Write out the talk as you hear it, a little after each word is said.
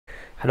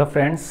Hello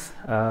friends,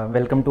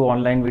 welcome to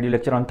online video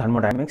lecture on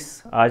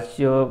thermodynamics. आज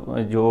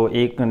जो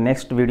एक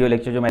नेक्स्ट वीडियो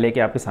लेक्चर जो मैं लेके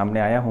आपके सामने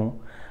आया हूँ,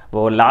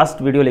 वो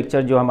लास्ट वीडियो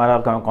लेक्चर जो हमारा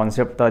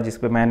कॉन्सेप्ट था, जिस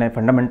पे मैंने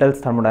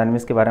फंडामेंटल्स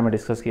थर्मोडायनेमिक्स के बारे में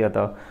डिस्कस किया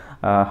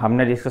था।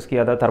 हमने डिस्कस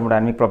किया था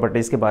थर्मोडायनेमिक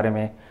प्रॉपर्टीज़ के बारे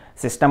में,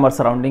 सिस्टम और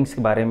सराउंडिंग्स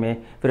के बारे में,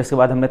 फिर उसके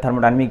बाद हमने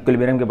थर्मोडायनेमिक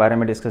इक्विलिब्रियम के बारे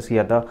में डिस्कस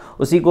किया था।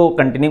 उसी को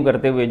कंटिन्यू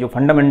करते हुए जो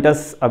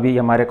फंडामेंटल्स अभी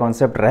हमारे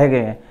कॉन्सेप्ट रह गए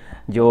हैं,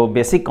 जो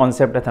बेसिक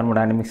कॉन्सेप्ट है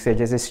थर्मोडायनेमिक्स से,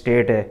 जैसे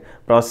स्टेट है,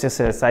 प्रोसेस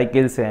है,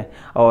 साइकिल्स हैं,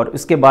 और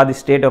उसके बाद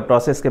स्टेट और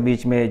प्रोसेस के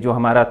बीच में जो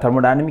हमारा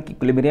थर्मोडायनेमिक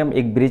इक्विलिब्रियम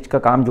एक ब्रिज का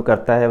काम जो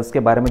करता है, उसके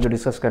बारे में जो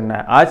डिस्कस करना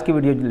है। आज की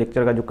वीडियो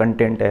लेक्चर का जो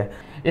कंटेंट है,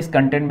 इस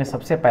कंटेंट में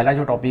सबसे पहला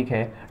जो टॉपिक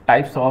है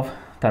types of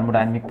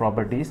thermodynamic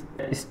properties,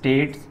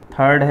 state,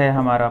 third है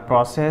हमारा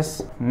प्रोसेस,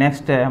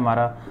 नेक्स्ट है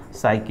हमारा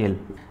साइकिल।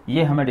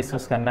 ये हमें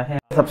डिस्कस करना है।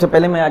 सबसे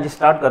पहले मैं आज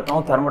स्टार्ट करता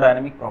हूँ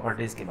थर्मोडायनेमिक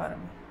प्रॉपर्टीज़ के बारे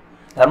में।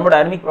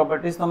 थर्मोडायनेमिक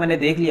प्रॉपर्टीज़ तो मैंने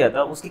देख लिया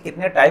था, उसके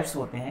कितने टाइप्स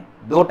होते हैं।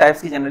 दो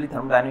टाइप्स की जनरली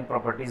थर्मोडायनेमिक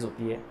प्रॉपर्टीज़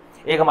होती है।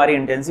 एक हमारी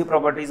इंटेंसिव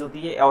प्रॉपर्टीज़ होती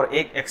है और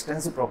एक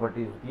एक्सटेंसिव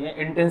प्रॉपर्टीज़ होती है।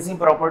 इंटेंसिव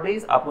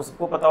प्रॉपर्टीज़ आपको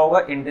सबको पता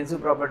होगा, intensive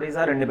properties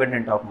are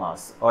independent of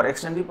mass, और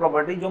एक्सटेंसिव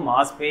प्रॉपर्टी जो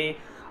मास पे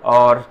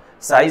और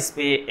साइज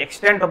पे,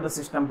 एक्सटेंट ऑफ द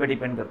सिस्टम पे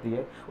डिपेंड करती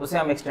है, उसे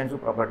हम एक्सटेंसिव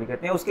प्रॉपर्टी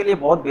कहते हैं। उसके लिए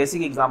बहुत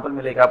बेसिक एग्जांपल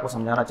मैं लेकर आपको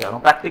समझाना चाह रहा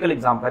हूँ। प्रैक्टिकल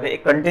एग्जांपल है,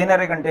 एक कंटेनर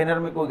है, कंटेनर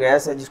में कोई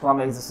गैस है जिसको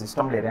हम एज ए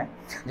सिस्टम ले रहे हैं।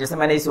 जैसे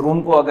मैंने इस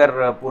रूम को अगर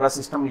पूरा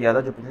सिस्टम लिया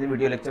था, जो पिछले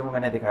वीडियो लेक्चर में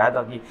मैंने दिखाया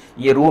था कि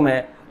ये रूम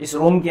है, इस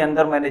रूम के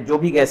अंदर मैंने जो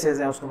भी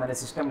गैसेज हैं उसको मैंने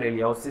सिस्टम ले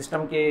लिया। उस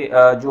सिस्टम के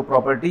जो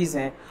प्रॉपर्टीज़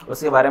हैं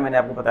उसके बारे में मैंने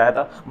आपको बताया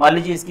था। मान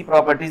लीजिए इसकी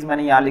प्रॉपर्टीज़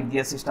मैंने यहाँ लिख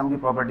दिया। सिस्टम की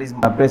प्रॉपर्टीज़,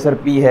 प्रेशर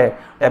P है,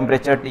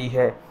 टेम्परेचर T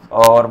है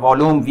और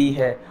वॉल्यूम V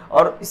है,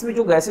 और इसमें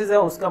जो गैसेज है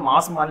उसका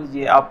मास मान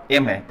लीजिए आप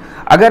m है।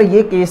 अगर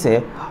ये केस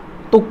है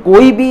तो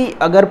कोई भी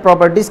अगर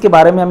प्रॉपर्टीज़ के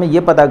बारे में हमें ये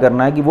पता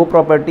करना है कि वो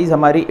प्रॉपर्टीज़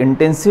हमारी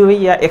इंटेंसिव है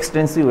या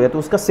एक्सटेंसिव है, तो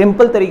उसका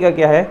सिंपल तरीका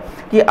क्या है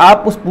कि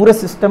आप उस पूरे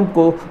सिस्टम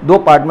को दो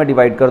पार्ट में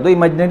डिवाइड कर दो।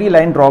 इमेजिनरी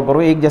लाइन ड्रॉ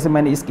करो, एक जैसे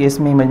मैंने इस केस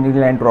में इमेजिनरी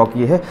लाइन ड्रॉ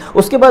की है।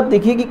 उसके बाद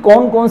देखिए कि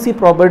कौन कौन सी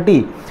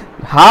प्रॉपर्टी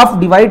हाफ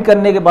डिवाइड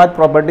करने के बाद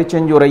प्रॉपर्टी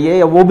चेंज हो रही है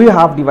या वो भी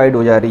हाफ डिवाइड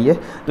हो जा रही है।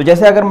 तो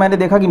जैसे अगर मैंने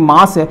देखा कि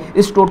मास है,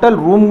 इस टोटल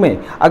रूम में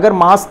अगर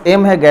मास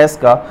m है गैस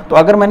का, तो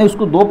अगर मैंने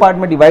उसको दो पार्ट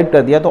में डिवाइड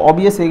कर दिया तो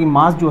ऑब्वियस है कि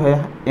मास जो है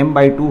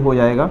m/2 हो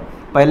जाएगा।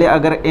 पहले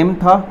अगर m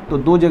था तो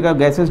दो जगह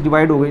गैसेस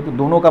डिवाइड हो गई, तो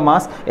दोनों का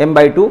मास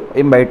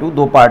m/2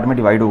 दो पार्ट में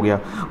डिवाइड हो गया।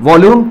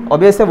 वॉल्यूम,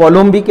 ऑब्वियस है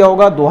वॉल्यूम भी क्या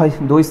होगा, दो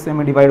हिस्से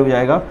में डिवाइड हो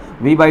जाएगा,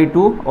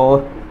 v/2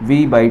 और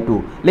v/2।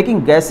 लेकिन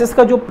गैसेस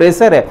का जो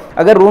प्रेशर है,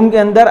 अगर रूम के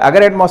अंदर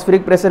अगर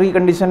एटमॉस्फेरिक प्रेशर की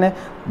कंडीशन है,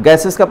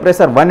 गैसेस का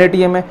प्रेशर 1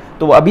 atm है,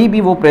 तो अभी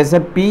भी वो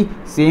प्रेशर P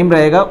सेम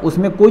रहेगा,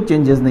 उसमें कोई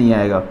चेंजेस नहीं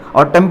आएगा।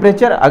 और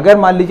टेम्परेचर, अगर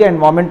मान लीजिए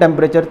एनवायरमेंट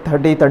टेम्परेचर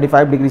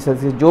 30-35 डिग्री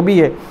सेल्सियस जो भी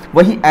है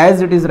वही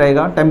एज इट इज़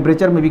रहेगा,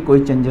 टेम्परेचर में भी कोई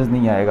चेंजेस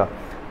नहीं आएगा।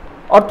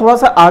 और थोड़ा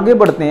सा आगे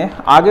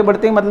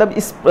बढ़ते हैं मतलब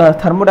इस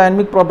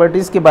थर्मोडायनेमिक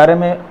प्रॉपर्टीज़ के बारे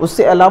में,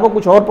 उससे अलावा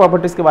कुछ और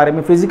प्रॉपर्टीज़ के बारे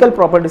में, फिजिकल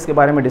प्रॉपर्टीज़ के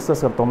बारे में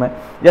डिस्कस करता हूँ मैं।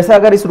 जैसे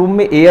अगर इस रूम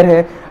में एयर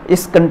है,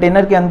 इस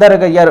कंटेनर के अंदर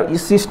अगर यार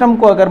इस सिस्टम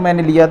को अगर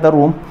मैंने लिया था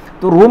रूम,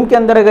 तो रूम के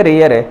अंदर अगर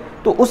एयर है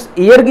तो उस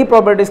एयर की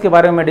प्रॉपर्टीज़ के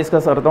बारे में मैं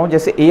डिस्कस करता हूँ।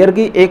 जैसे एयर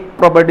की एक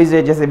प्रॉपर्टीज़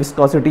है, जैसे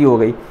विस्कोसिटी हो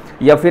गई,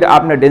 या फिर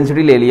आपने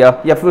डेंसिटी ले लिया,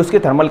 या फिर उसकी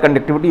थर्मल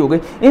कंडक्टिविटी हो गई।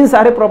 इन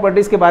सारे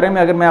प्रॉपर्टीज़ के बारे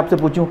में अगर मैं आपसे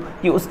पूछूं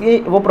कि उसकी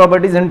वो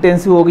प्रॉपर्टीज़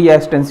इंटेंसिव होगी या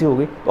एक्सटेंसिव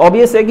होगी, तो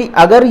ऑब्वियस है कि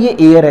अगर ये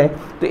एयर है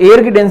तो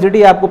एयर की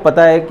डेंसिटी आपको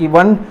पता है कि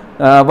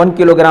 1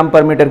 किलोग्राम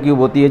पर मीटर क्यूब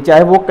होती है।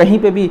 चाहे वो कहीं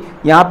पे भी,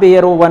 यहाँ पे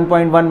एयर हो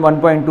 1.1,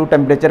 1.2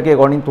 टेम्परेचर के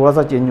अकॉर्डिंग थोड़ा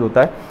सा चेंज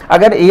होता है।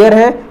 अगर एयर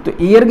है तो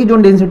एयर की जो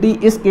डेंसिटी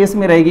इस केस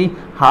में रहेगी,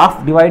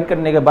 हाफ डिवाइड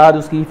करने के बाद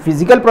उसकी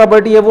फिजिकल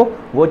प्रॉपर्टी है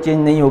वो चेंज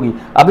नहीं होगी।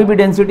 अभी भी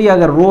डेंसिटी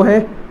अगर रो है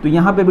तो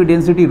यहाँ पे भी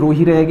डेंसिटी रो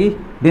ही रहेगी,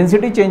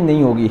 डेंसिटी चेंज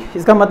नहीं होगी।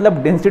 इसका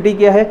मतलब डेंसिटी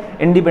क्या है,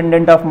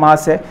 इंडिपेंडेंट ऑफ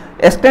मास है,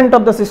 एक्सटेंट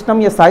ऑफ द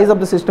सिस्टम या साइज ऑफ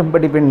द सिस्टम पर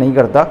डिपेंड नहीं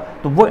करता,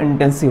 तो वो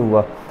इंटेंसिव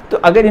हुआ। तो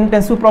अगर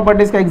इंटेंसिव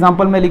प्रॉपर्टीज़ का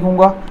एग्जांपल मैं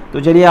लिखूंगा तो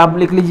चलिए आप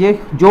लिख लीजिए,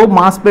 जो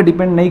मास पे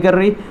डिपेंड नहीं कर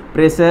रही,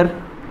 प्रेशर,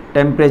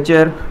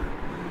 टेम्परेचर,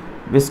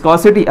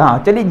 विस्कोसिटी। हाँ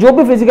चलिए, जो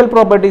भी फिजिकल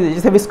प्रॉपर्टीज है,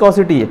 जैसे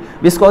विस्कोसिटी है,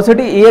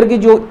 विस्कोसिटी एयर की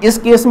जो इस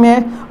केस में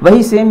है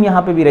वही सेम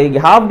यहाँ पे भी रहेगी।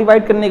 हाफ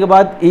डिवाइड करने के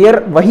बाद एयर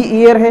वही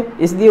एयर है,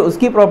 इसलिए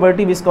उसकी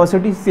प्रॉपर्टी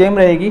विस्कोसिटी सेम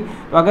रहेगी।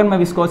 तो अगर मैं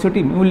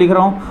विस्कोसिटी म्यू लिख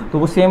रहा हूँ तो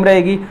वो सेम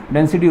रहेगी,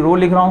 डेंसिटी रो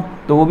लिख रहा हूँ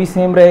तो वो भी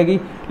सेम रहेगी।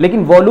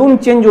 लेकिन वॉल्यूम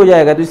चेंज हो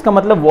जाएगा, तो इसका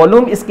मतलब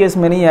वॉल्यूम इस केस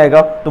में नहीं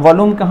आएगा। तो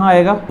वॉल्यूम कहाँ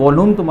आएगा,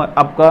 वॉल्यूम तो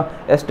आपका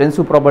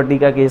एक्सटेंसिव प्रॉपर्टी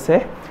का केस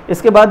है।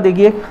 इसके बाद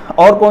देखिए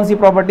और कौन सी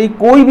प्रॉपर्टी,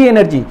 कोई भी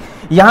एनर्जी,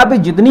 यहाँ पे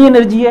जितनी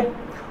एनर्जी है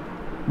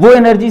वो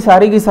एनर्जी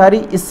सारी की सारी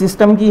इस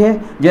सिस्टम की है।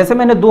 जैसे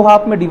मैंने दो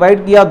हाफ में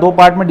डिवाइड किया, दो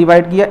पार्ट में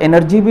डिवाइड किया,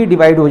 एनर्जी भी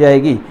डिवाइड हो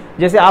जाएगी।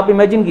 जैसे आप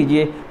इमेजिन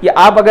कीजिए कि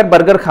आप अगर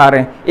बर्गर खा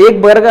रहे हैं,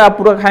 एक बर्गर आप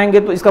पूरा खाएंगे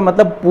तो इसका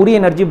मतलब पूरी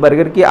एनर्जी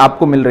बर्गर की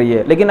आपको मिल रही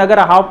है। लेकिन अगर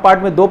हाफ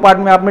पार्ट में, दो पार्ट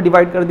में आपने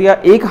डिवाइड कर दिया,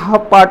 एक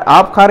हाफ पार्ट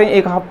आप खा रहे हैं,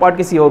 एक हाफ पार्ट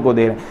किसी और को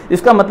दे रहे हैं,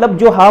 इसका मतलब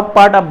जो हाफ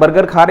पार्ट आप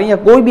बर्गर खा रहे हैं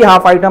या कोई भी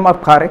हाफ आइटम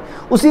आप खा रहे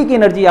हैं, उसी की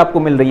एनर्जी आपको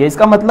मिल रही है।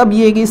 इसका मतलब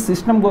ये है कि इस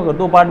सिस्टम को अगर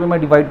दो पार्ट में मैं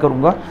डिवाइड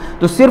करूंगा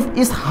तो सिर्फ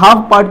इस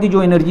हाफ पार्ट की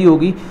जो एनर्जी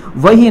होगी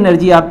वही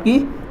एनर्जी आपकी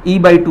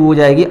E/2 हो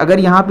जाएगी। अगर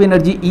यहाँ पे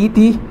एनर्जी E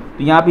थी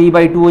तो यहाँ पे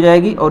E/2 हो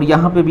जाएगी, और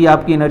यहाँ पे भी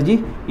आपकी एनर्जी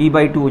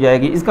E/2 हो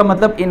जाएगी। इसका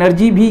मतलब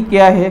एनर्जी भी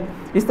क्या है,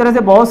 इस तरह से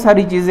बहुत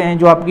सारी चीज़ें हैं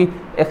जो आपकी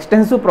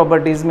एक्सटेंसिव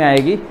प्रॉपर्टीज़ में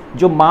आएगी,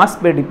 जो मास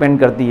पे डिपेंड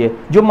करती है।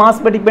 जो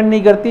मास पे डिपेंड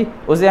नहीं करती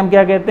उसे हम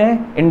क्या कहते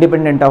हैं,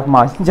 इंडिपेंडेंट ऑफ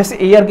मास। जैसे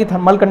एयर की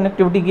थर्मल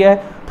कंडक्टिविटी क्या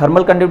है,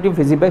 थर्मल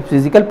कंडक्टिविटी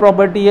फिजिकल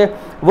प्रॉपर्टी है,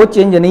 वो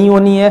चेंज नहीं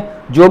होनी है।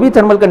 जो भी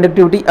थर्मल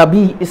कंडक्टिविटी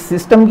अभी इस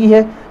सिस्टम की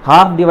है,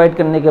 हाफ डिवाइड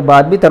करने के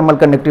बाद भी थर्मल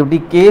कंडक्टिविटी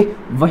के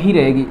वही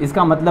रहेगी।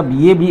 इसका मतलब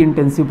ये भी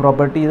इंटेंसिव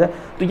प्रॉपर्टीज़ है।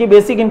 तो ये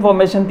बेसिक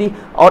इंफॉर्मेशन थी।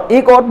 और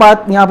एक और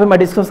बात यहाँ पे मैं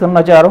डिस्कस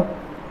करना चाह रहा हूँ,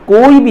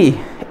 कोई भी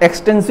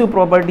एक्सटेंसिव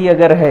प्रॉपर्टी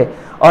अगर है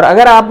और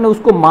अगर आपने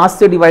उसको मास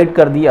से डिवाइड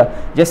कर दिया,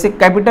 जैसे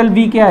कैपिटल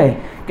V क्या है,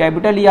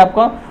 कैपिटल E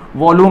आपका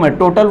वॉल्यूम है,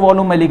 टोटल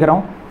वॉल्यूम मैं लिख रहा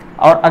हूँ,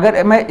 और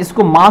अगर मैं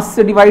इसको मास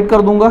से डिवाइड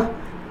कर दूंगा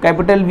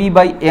कैपिटल V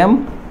बाई M,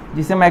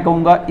 जिसे मैं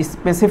कहूँगा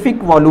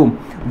स्पेसिफिक वॉल्यूम।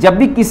 जब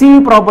भी किसी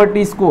भी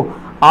प्रॉपर्टीज़ को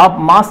आप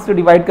मास से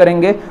डिवाइड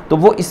करेंगे तो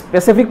वो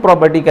स्पेसिफिक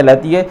प्रॉपर्टी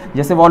कहलाती है।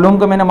 जैसे वॉल्यूम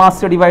को मैंने मास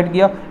से डिवाइड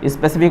किया,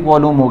 स्पेसिफिक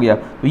वॉल्यूम हो गया।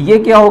 तो ये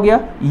क्या हो गया,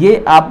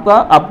 ये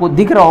आपको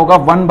दिख रहा होगा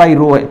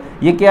 1/ρ है।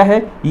 ये क्या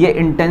है, ये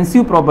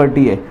इंटेंसिव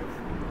प्रॉपर्टी है,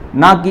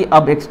 ना कि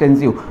अब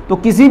एक्सटेंसिव। तो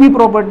किसी भी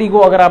प्रॉपर्टी को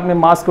अगर आपने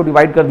मास को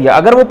डिवाइड कर दिया,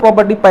 अगर वो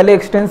प्रॉपर्टी पहले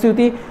एक्सटेंसिव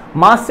थी,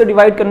 मास से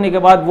डिवाइड करने के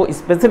बाद वो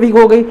स्पेसिफिक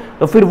हो गई,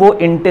 तो फिर वो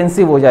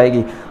इंटेंसिव हो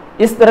जाएगी।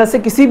 इस तरह से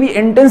किसी भी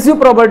इंटेंसिव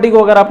प्रॉपर्टी को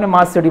अगर आपने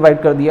मास से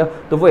डिवाइड कर दिया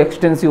तो वो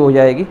एक्सटेंसिव हो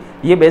जाएगी।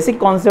 ये बेसिक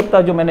कॉन्सेप्ट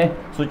था जो मैंने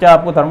सोचा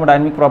आपको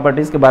थर्मोडायनेमिक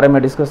प्रॉपर्टीज़ के बारे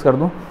में डिस्कस कर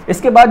दूं।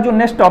 इसके बाद जो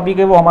नेक्स्ट टॉपिक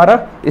है वो हमारा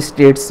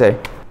स्टेट्स है।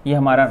 ये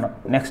हमारा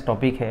नेक्स्ट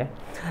टॉपिक है।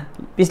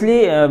 पिछली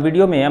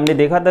वीडियो में हमने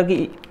देखा था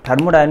कि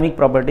थर्मोडायनेमिक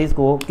प्रॉपर्टीज़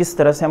को किस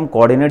तरह से हम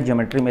कोऑर्डिनेट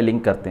ज्योमेट्री में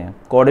लिंक करते हैं।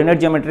 कोऑर्डिनेट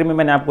ज्योमेट्री में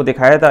मैंने आपको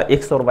दिखाया था,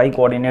 एक्स और वाई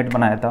कोऑर्डिनेट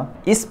बनाया था।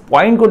 इस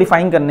पॉइंट को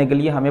डिफाइन करने के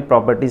लिए हमें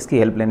प्रॉपर्टीज़ की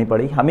हेल्प लेनी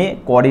पड़ी,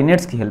 हमें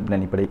कोऑर्डिनेट्स की हेल्प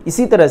लेनी पड़ी।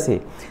 इसी तरह से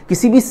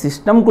किसी भी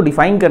सिस्टम को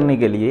डिफाइन करने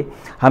के लिए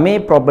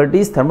हमें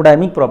प्रॉपर्टीज़,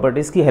 थर्मोडायनेमिक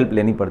प्रॉपर्टीज़ की हेल्प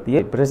लेनी पड़ती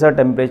है। प्रेशर,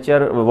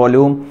 टेम्परेचर,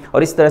 वॉल्यूम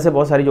और इस तरह से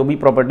बहुत सारी जो भी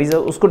प्रॉपर्टीज़ है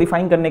उसको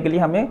डिफाइन करने के लिए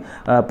हमें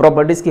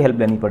प्रॉपर्टीज़ की हेल्प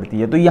लेनी पड़ती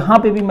है। तो यहाँ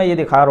पर भी मैं ये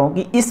दिखा रहा हूँ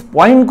कि इस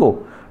पॉइंट को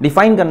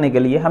डिफाइन करने के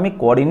लिए हमें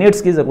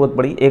कोऑर्डिनेट्स की ज़रूरत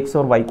पड़ी, एक्स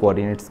और वाई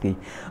कोऑर्डिनेट्स की।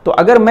 तो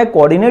अगर मैं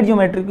कोऑर्डिनेट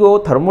ज्योमेट्री को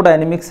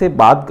थर्मोडायनेमिक्स से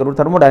बात करूं,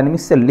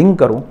 थर्मोडायनेमिक्स से लिंक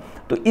करूं,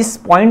 तो इस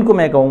पॉइंट को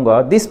मैं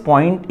कहूँगा दिस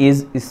पॉइंट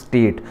इज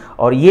स्टेट।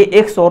 और ये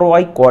एक्स और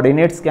वाई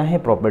कोऑर्डिनेट्स क्या हैं,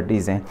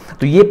 प्रॉपर्टीज़ हैं।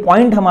 तो ये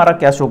पॉइंट हमारा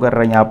क्या शो कर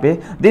रहा है यहाँ पे,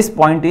 दिस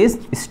पॉइंट इज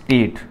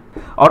स्टेट।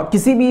 और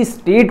किसी भी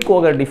स्टेट को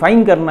अगर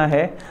डिफाइन करना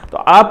है तो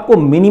आपको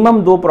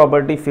मिनिमम 2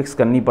 प्रॉपर्टी फिक्स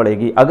करनी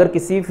पड़ेगी। अगर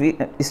किसी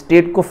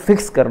स्टेट को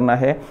फिक्स करना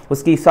है,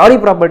 उसकी सारी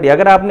प्रॉपर्टी,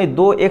 अगर आपने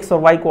 2 एक्स और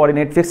वाई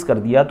कोऑर्डिनेट फिक्स कर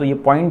दिया तो ये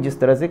पॉइंट जिस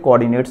तरह से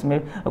कोऑर्डिनेट्स में,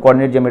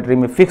 कोऑर्डिनेट ज्योमेट्री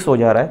में फिक्स हो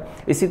जा रहा है,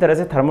 इसी तरह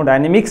से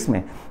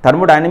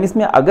थर्मोडायनेमिक्स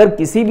में अगर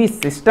किसी भी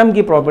सिस्टम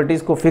की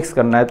प्रॉपर्टीज़ को फिक्स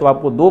करना है तो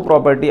आपको 2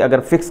 प्रॉपर्टी अगर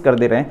फिक्स कर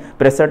दे रहे हैं,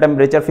 प्रेशर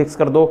टेम्परेचर फिक्स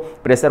कर दो,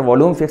 प्रेशर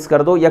वॉल्यूम फिक्स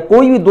कर दो, या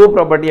कोई भी 2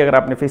 प्रॉपर्टी अगर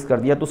आपने फिक्स कर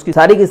दिया तो उसकी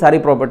सारी की सारी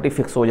प्रॉपर्टी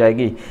फिक्स हो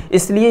जाएगी।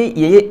 इसलिए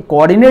ये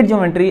कोऑर्डिनेट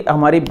ज्योमेट्री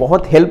हमारी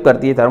बहुत हेल्प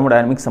करती है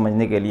थर्मोडायनेमिक्स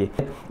समझने के लिए।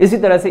 इसी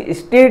तरह से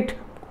स्टेट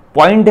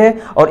पॉइंट है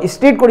और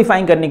स्टेट को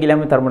डिफाइन करने के लिए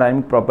हमें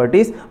thermodynamic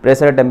properties,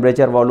 pressure,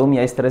 temperature, volume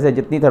या इस तरह से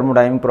जितनी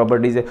थर्मोडायनेमिक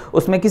प्रॉपर्टीज है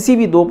उसमें किसी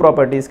भी 2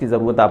 प्रॉपर्टीज की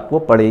जरूरत आपको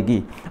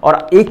पड़ेगी।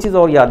 और एक चीज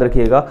और याद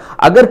रखिएगा,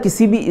 अगर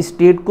किसी भी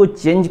स्टेट को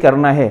चेंज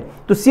करना है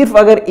तो सिर्फ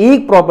अगर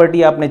एक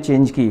प्रॉपर्टी आपने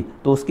चेंज की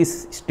तो उसकी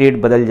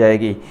स्टेट बदल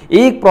जाएगी।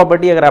 एक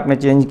प्रॉपर्टी अगर आपने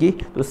चेंज की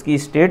तो उसकी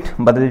स्टेट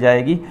बदल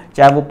जाएगी,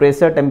 चाहे वो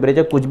प्रेशर,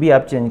 टेम्परेचर कुछ भी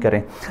आप चेंज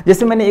करें।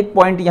 जैसे मैंने एक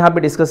पॉइंट यहाँ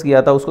पे डिस्कस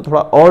किया था, उसको थोड़ा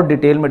और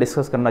डिटेल में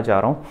डिस्कस करना चाह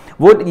रहा हूँ।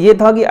 वो ये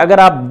था कि अगर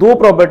आप 2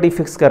 प्रॉपर्टी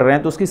फिक्स कर रहे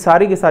हैं तो उसकी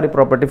सारी की सारी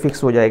प्रॉपर्टी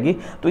फिक्स हो जाएगी।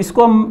 तो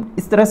इसको हम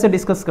इस तरह से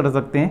डिस्कस कर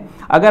सकते हैं।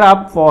 अगर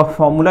आप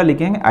फॉर्मूला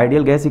लिखेंगे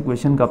आइडियल गैस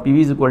इक्वेशन का,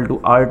 PV =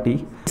 RT,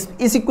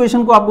 इस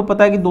इक्वेशन को आपको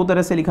पता है कि 2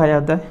 तरह से लिखा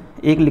जाता है।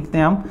 एक लिखते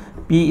हैं हम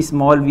P(v)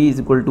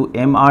 =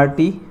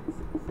 mRT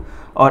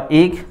और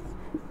एक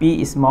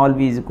P(v)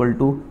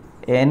 =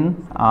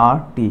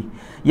 nRT।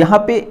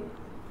 यहाँ पे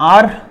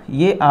R,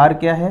 ये R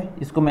क्या है,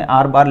 इसको मैं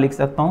R बार लिख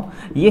सकता हूँ,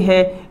 ये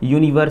है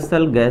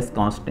यूनिवर्सल गैस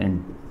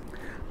कांस्टेंट।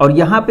 और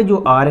यहाँ पे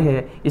जो R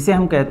है इसे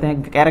हम कहते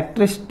हैं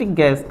कैरेक्टरिस्टिक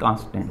गैस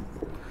कांस्टेंट।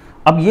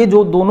 अब ये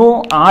जो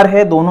दोनों R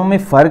है, दोनों में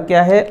फ़र्क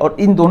क्या है और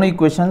इन दोनों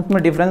इक्वेशंस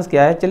में डिफरेंस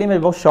क्या है, चलिए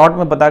मैं बहुत शॉर्ट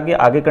में बता के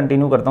आगे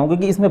कंटिन्यू करता हूँ,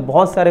 क्योंकि इसमें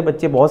बहुत सारे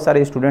बच्चे, बहुत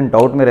सारे स्टूडेंट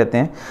डाउट में रहते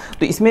हैं।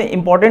 तो इसमें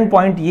इंपॉर्टेंट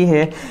पॉइंट ये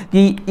है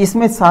कि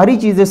इसमें सारी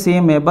चीज़ें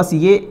सेम है, बस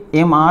ये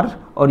MR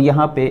और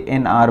यहाँ पे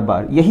NR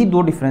बार, यही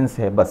 2 डिफरेंस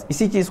है, बस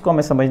इसी चीज़ को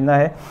हमें समझना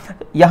है।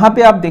 यहाँ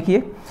पे आप देखिए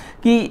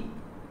कि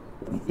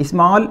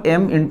small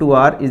m ×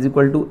 r =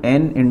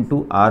 n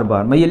 × r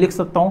बार, मैं ये लिख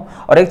सकता हूँ।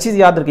 और एक चीज़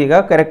याद रखिएगा,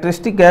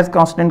 कैरेक्टरिस्टिक गैस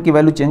कांस्टेंट की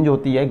वैल्यू चेंज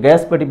होती है,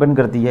 गैस पर डिपेंड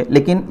करती है,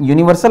 लेकिन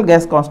यूनिवर्सल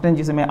गैस कांस्टेंट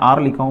जिसे मैं r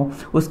लिखा हूँ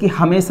उसकी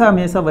हमेशा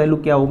वैल्यू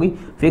क्या होगी,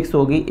 फिक्स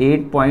होगी,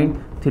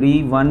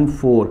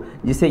 8.314,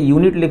 जिसे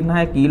यूनिट लिखना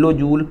है किलो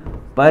जूल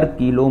पर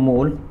किलो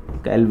मोल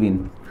केल्विन।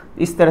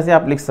 इस तरह से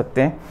आप लिख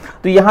सकते हैं।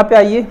 तो यहाँ पे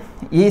आइए,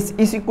 ये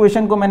इस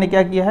इक्वेशन को मैंने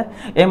क्या किया है,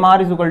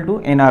 MR =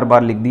 NR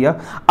बार लिख दिया।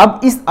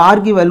 अब इस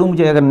R की वैल्यू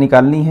मुझे अगर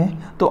निकालनी है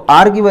तो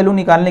R की वैल्यू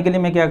निकालने के लिए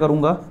मैं क्या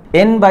करूँगा,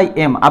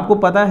 N/M। आपको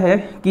पता है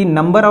कि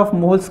नंबर ऑफ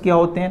मोल्स क्या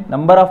होते हैं,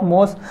 नंबर ऑफ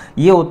मोल्स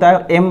ये होता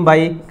है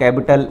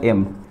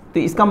M/M। तो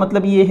इसका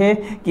मतलब ये है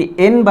कि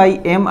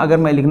n/m अगर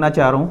मैं लिखना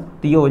चाह रहा हूँ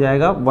तो ये हो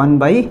जाएगा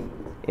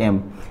 1/m।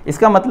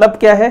 इसका मतलब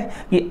क्या है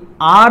कि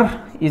R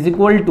is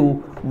equal to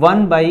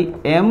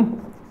 1/m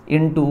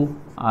into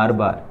R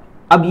बार।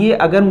 अब ये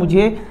अगर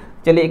मुझे,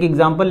 चलिए एक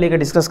एग्जांपल लेकर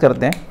डिस्कस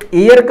करते हैं।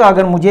 एयर का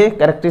अगर मुझे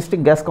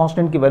कैरेक्टरिस्टिक गैस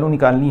कांस्टेंट की वैल्यू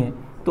निकालनी है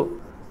तो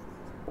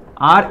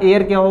R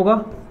एयर क्या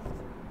होगा,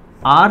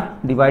 R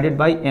divided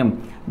by m।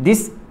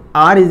 This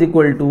R is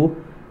equal to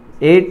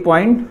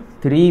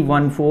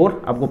 8.314।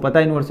 आपको पता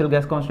है यूनिवर्सल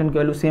गैस कांस्टेंट की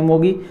वैल्यू सेम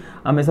होगी,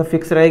 हमेशा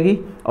फिक्स रहेगी।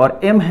 और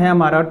m है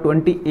हमारा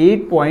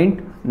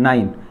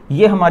 28.9।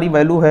 ये हमारी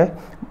वैल्यू है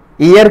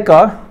एयर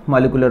का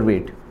मॉलिक्यूलर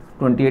वेट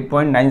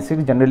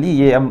 28.96, जनरली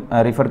ये हम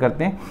रेफर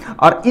करते हैं।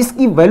 और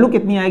इसकी वैल्यू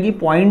कितनी आएगी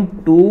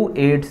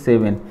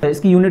 0.287।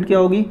 इसकी यूनिट क्या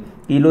होगी,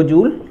 किलो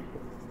जूल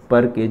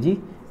पर केजी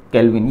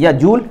केल्विन या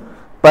जूल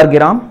पर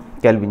ग्राम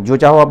केल्विन, जो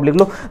चाहो आप लिख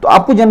लो। तो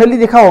आपको जनरली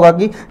देखा होगा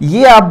कि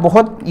ये आप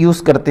बहुत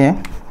यूज़ करते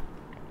हैं,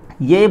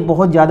 ये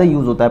बहुत ज़्यादा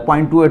यूज़ होता है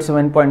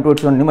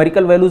 0.287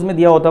 न्यूमेरिकल वैल्यूज़ में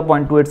दिया होता है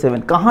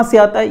 0.287। कहाँ से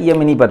आता है ये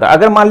हमें नहीं पता।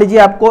 अगर मान लीजिए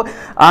आपको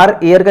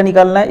R एयर का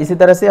निकालना है, इसी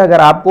तरह से अगर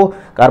आपको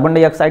कार्बन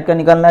डाइऑक्साइड का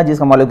निकालना है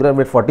जिसका मॉलिक्यूलर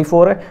वेट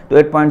 44 है तो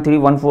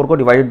 8.314 को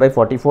डिवाइडेड बाई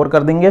 44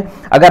 कर देंगे।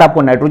 अगर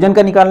आपको नाइट्रोजन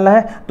का निकालना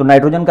है तो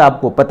नाइट्रोजन का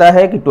आपको पता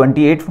है कि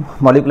 28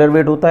 मॉलिक्यूलर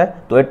वेट होता है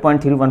तो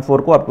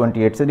 8.314 को आप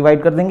 28 से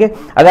डिवाइड कर देंगे।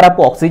 अगर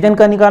आपको ऑक्सीजन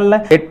का निकालना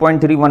है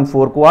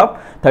 8.314 को आप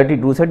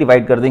 32 से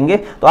डिवाइड कर देंगे।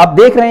 तो आप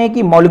देख रहे हैं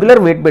कि मॉलिक्यूलर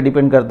वेट पे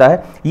डिपेंड करता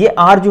है। ये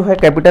R जो है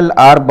कैपिटल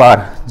R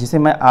बार, जिसे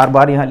मैं R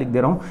बार यहाँ लिख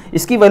दे रहा हूँ,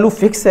 इसकी वैल्यू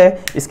फिक्स है।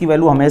 इसकी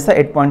वैल्यू हमेशा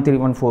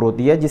 8.314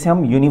 होती है, जिसे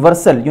हम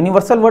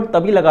यूनिवर्सल वर्ड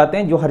तभी लगाते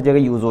हैं जो हर जगह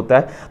यूज होता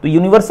है। तो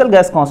यूनिवर्सल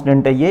गैस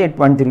कांस्टेंट है ये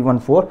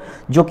 8.314,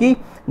 जो कि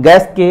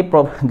गैस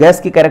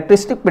की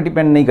कैरेक्टरिस्टिक पे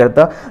डिपेंड नहीं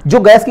करता। जो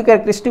गैस की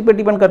कैरेक्टरिस्टिक पे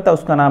डिपेंड करता है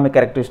उसका नाम है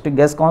कैरेक्टरिस्टिक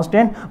गैस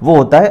कांस्टेंट, वो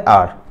होता है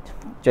R।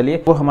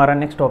 चलिए, वो हमारा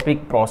नेक्स्ट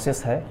टॉपिक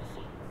प्रोसेस है।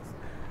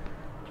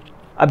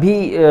 अभी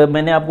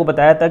मैंने आपको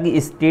बताया था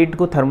कि स्टेट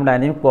को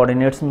थर्मोडायनेमिक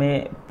कोऑर्डिनेट्स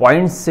में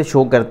पॉइंट्स से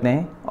शो करते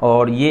हैं,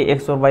 और ये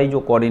एक्स और वाई जो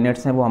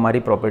कोऑर्डिनेट्स हैं वो हमारी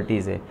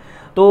प्रॉपर्टीज़ है।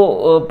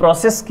 तो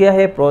प्रोसेस क्या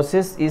है,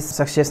 process is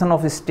succession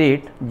of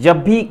state.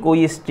 जब भी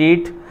कोई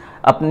स्टेट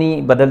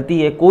अपनी बदलती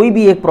है, कोई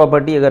भी एक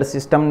प्रॉपर्टी अगर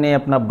सिस्टम ने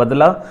अपना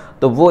बदला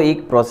तो वो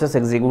एक प्रोसेस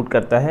एग्जीक्यूट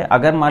करता है।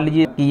 अगर मान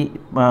लीजिए कि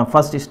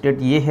फर्स्ट स्टेट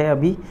ये है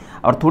अभी,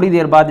 और थोड़ी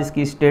देर बाद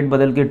इसकी स्टेट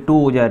बदल के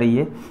 2 हो जा रही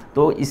है,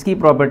 तो इसकी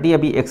प्रॉपर्टी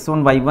अभी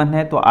x1 y1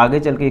 है, तो आगे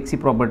चल के इसकी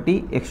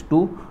प्रॉपर्टी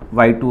x2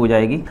 y2 हो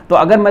जाएगी। तो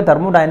अगर मैं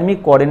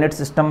थर्मोडायनेमिक कोऑर्डिनेट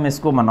सिस्टम में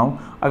इसको बनाऊँ,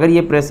 अगर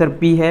ये प्रेशर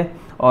P है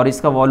और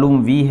इसका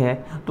वॉल्यूम V है,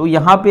 तो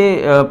यहाँ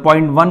पे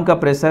पॉइंट 1 का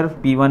प्रेशर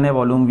P1 है,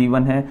 वॉल्यूम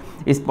V1 है,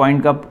 इस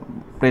पॉइंट का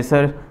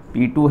प्रेशर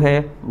P2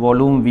 है,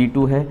 वॉल्यूम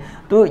V2 है।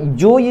 तो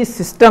जो ये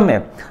सिस्टम है,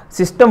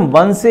 सिस्टम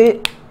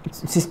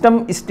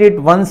स्टेट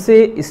 1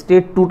 से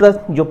स्टेट 2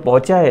 तक जो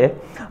पहुंचा है,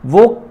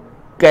 वो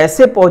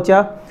कैसे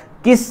पहुंचा,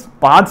 किस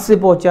पाथ से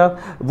पहुंचा,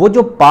 वो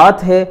जो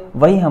पाथ है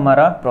वही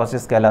हमारा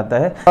प्रोसेस कहलाता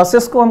है।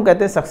 प्रोसेस को हम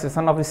कहते हैं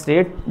सक्सेशन ऑफ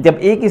स्टेट। जब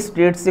एक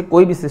स्टेट से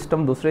कोई भी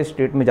सिस्टम दूसरे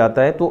स्टेट में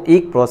जाता है तो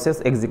एक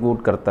प्रोसेस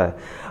एग्जीक्यूट करता है।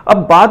 अब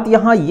बात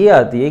यहाँ ये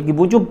आती है कि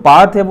वो जो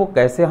पाथ है वो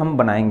कैसे हम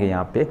बनाएंगे,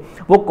 यहाँ पे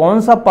वो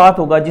कौन सा पाथ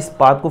होगा जिस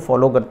पाथ को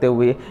फॉलो करते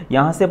हुए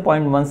यहाँ से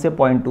पॉइंट 1 से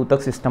पॉइंट 2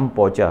 तक सिस्टम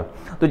पहुँचा।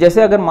 तो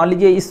जैसे अगर मान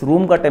लीजिए इस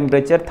रूम का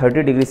टेम्परेचर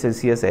 30 डिग्री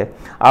सेल्सियस है,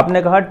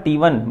 आपने कहा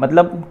T1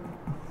 मतलब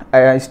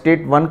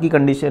स्टेट 1 की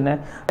कंडीशन है।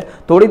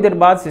 थोड़ी देर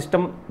बाद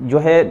सिस्टम जो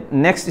है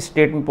नेक्स्ट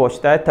स्टेट में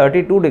पहुंचता है,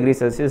 32 डिग्री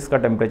सेल्सियस का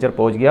टेम्परेचर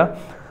पहुंच गया।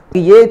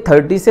 ये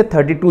 30 से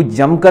 32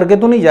 जंप करके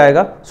तो नहीं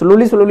जाएगा,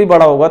 स्लोली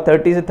बड़ा होगा।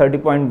 30 से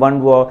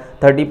 30.1 हुआ,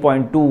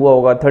 30.2 हुआ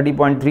होगा,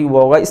 30.3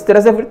 हुआ होगा, इस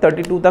तरह से फिर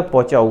 32 तक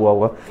पहुंचा हुआ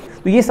होगा।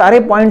 तो ये सारे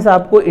पॉइंट्स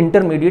आपको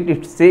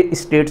इंटरमीडिएट से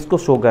स्टेट्स को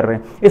शो कर रहे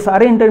हैं। ये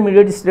सारे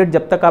इंटरमीडिएट स्टेट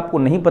जब तक आपको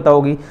नहीं पता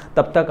होगी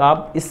तब तक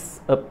आप इस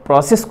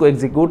प्रोसेस को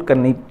एग्जीक्यूट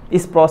करने,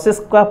 इस प्रोसेस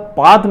का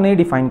पाथ नहीं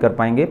डिफाइन कर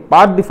पाएंगे।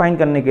 पाथ डिफाइन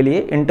करने के लिए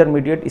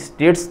इंटरमीडिएट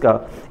स्टेट्स का,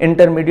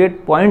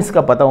 इंटरमीडिएट पॉइंट्स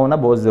का पता होना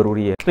बहुत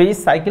ज़रूरी है। तो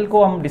इस साइकिल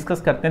को हम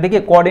डिस्कस करते हैं। देखिए,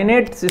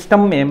 कोऑर्डिनेट सिस्टम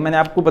में मैंने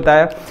आपको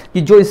बताया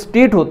कि जो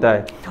स्टेट होता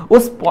है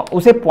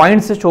उसे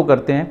पॉइंट से शो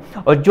करते हैं,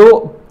 और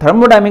जो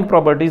थर्मोडायनेमिक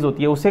प्रॉपर्टीज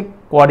होती है उसे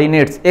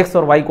कोऑर्डिनेट्स, एक्स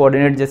और वाई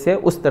कोऑर्डिनेट जैसे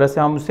उस तरह से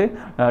हम उसे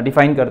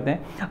डिफाइन करते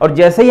हैं। और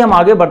जैसे ही हम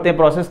आगे बढ़ते हैं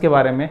प्रोसेस के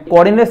बारे में,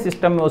 कोऑर्डिनेट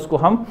सिस्टम में उसको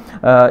हम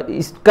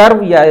इस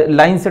कर्व या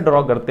लाइन से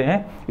ड्रॉ करते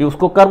हैं, ये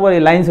उसको कर्व और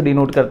लाइन से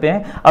डिनोट करते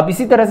हैं। अब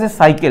इसी तरह से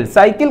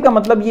साइकिल का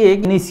मतलब ये है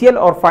कि इनिशियल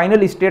और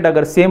फाइनल स्टेट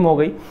अगर सेम हो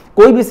गई,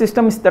 कोई भी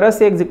सिस्टम इस तरह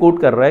से एग्जीक्यूट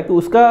कर रहा है कि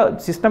उसका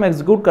सिस्टम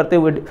एग्जीक्यूट करते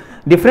हुए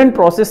डिफरेंट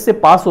प्रोसेस से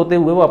पास होते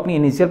हुए वो अपनी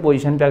इनिशियल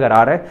पोजीशन पे अगर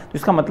आ रहा है तो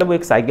इसका मतलब वो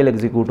एक साइकिल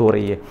एग्जीक्यूट हो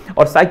रही है।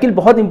 और साइकिल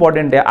बहुत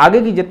इंपॉर्टेंट है।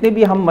 आगे की जितने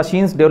भी हम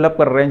मशीन्स डेवलप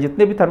कर रहे हैं,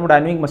 जितने भी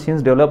थर्मोडायनेमिक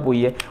मशीन्स डेवलप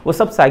हुई है, वो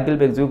सब साइकिल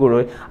पे एग्जीक्यूट हो रही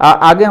है।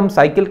 आगे हम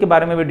साइकिल के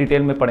बारे में भी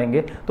डिटेल में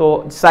पढ़ेंगे।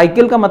 तो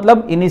साइकिल का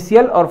मतलब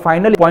इनिशियल और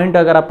फाइनल पॉइंट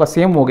अगर आपका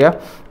सेम हो गया,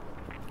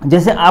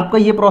 जैसे आपका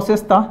ये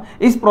प्रोसेस था,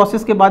 इस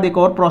प्रोसेस के बाद एक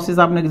और प्रोसेस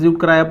आपने एग्जीक्यूट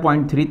कराया,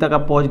 पॉइंट 3 तक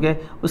आप पहुंच गए।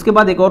 उसके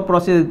बाद एक और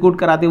प्रोसेस एग्जीक्यूट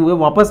कराते हुए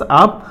वापस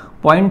आप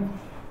पॉइंट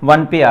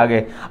 1 पे आ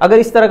गए। अगर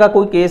इस तरह का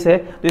कोई केस है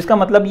तो इसका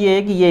मतलब ये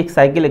है कि ये एक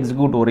साइकिल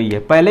एग्जीक्यूट हो रही है।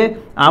 पहले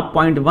आप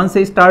पॉइंट 1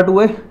 से स्टार्ट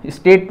हुए,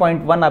 स्टेट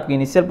पॉइंट 1 आपकी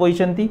इनिशियल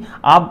पोजीशन थी,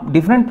 आप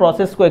डिफरेंट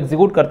प्रोसेस को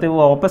एग्जीक्यूट करते हुए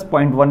वापस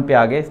पॉइंट 1 पे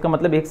आ गए, इसका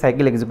मतलब एक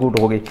साइकिल एग्जीक्यूट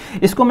हो गई।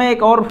 इसको मैं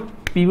एक और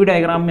पीवी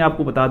डायग्राम में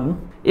आपको बता दूं,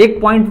 एक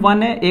पॉइंट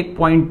 1 है, एक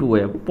पॉइंट 2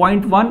 है।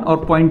 पॉइंट 1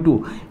 और पॉइंट 2,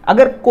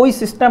 अगर कोई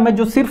सिस्टम है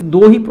जो सिर्फ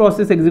 2 ही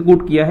प्रोसेस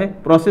एग्जीक्यूट किया है,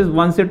 प्रोसेस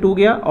 1 से 2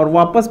 गया और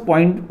वापस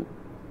पॉइंट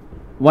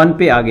 1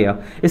 पे आ गया,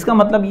 इसका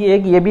मतलब ये है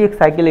कि ये भी एक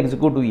साइकिल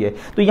एग्जीक्यूट हुई है।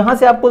 तो यहां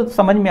से आपको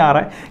समझ में आ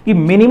रहा है कि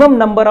minimum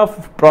number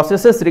of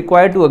processes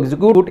required to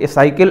execute A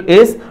cycle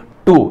is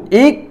 2।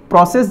 एक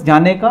प्रोसेस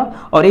जाने का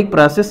और एक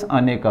प्रोसेस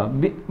आने का,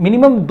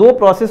 मिनिमम 2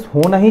 प्रोसेस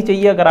होना ही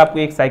चाहिए अगर आपको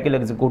एक साइकिल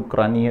एग्जीक्यूट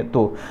करानी है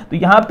तो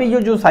यहाँ पे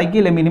ये जो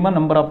साइकिल है, मिनिमम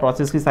नंबर ऑफ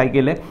प्रोसेस की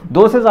साइकिल है,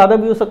 2 से ज़्यादा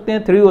भी हो सकते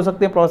हैं, 3 हो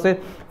सकते हैं प्रोसेस,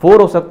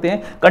 4 हो सकते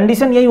हैं।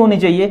 कंडीशन यही होनी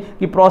चाहिए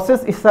कि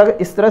प्रोसेस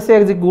इस तरह से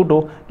एग्जीक्यूट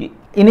हो कि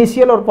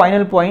इनिशियल और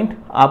फाइनल पॉइंट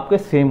आपके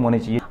सेम होने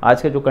चाहिए।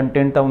 आज का जो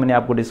कंटेंट था वो मैंने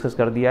आपको डिस्कस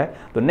कर दिया है।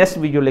 तो नेक्स्ट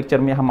वीडियो लेक्चर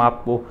में हम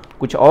आपको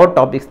कुछ और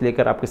टॉपिक्स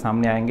लेकर आपके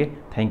सामने आएंगे।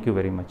 Thank you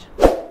very much.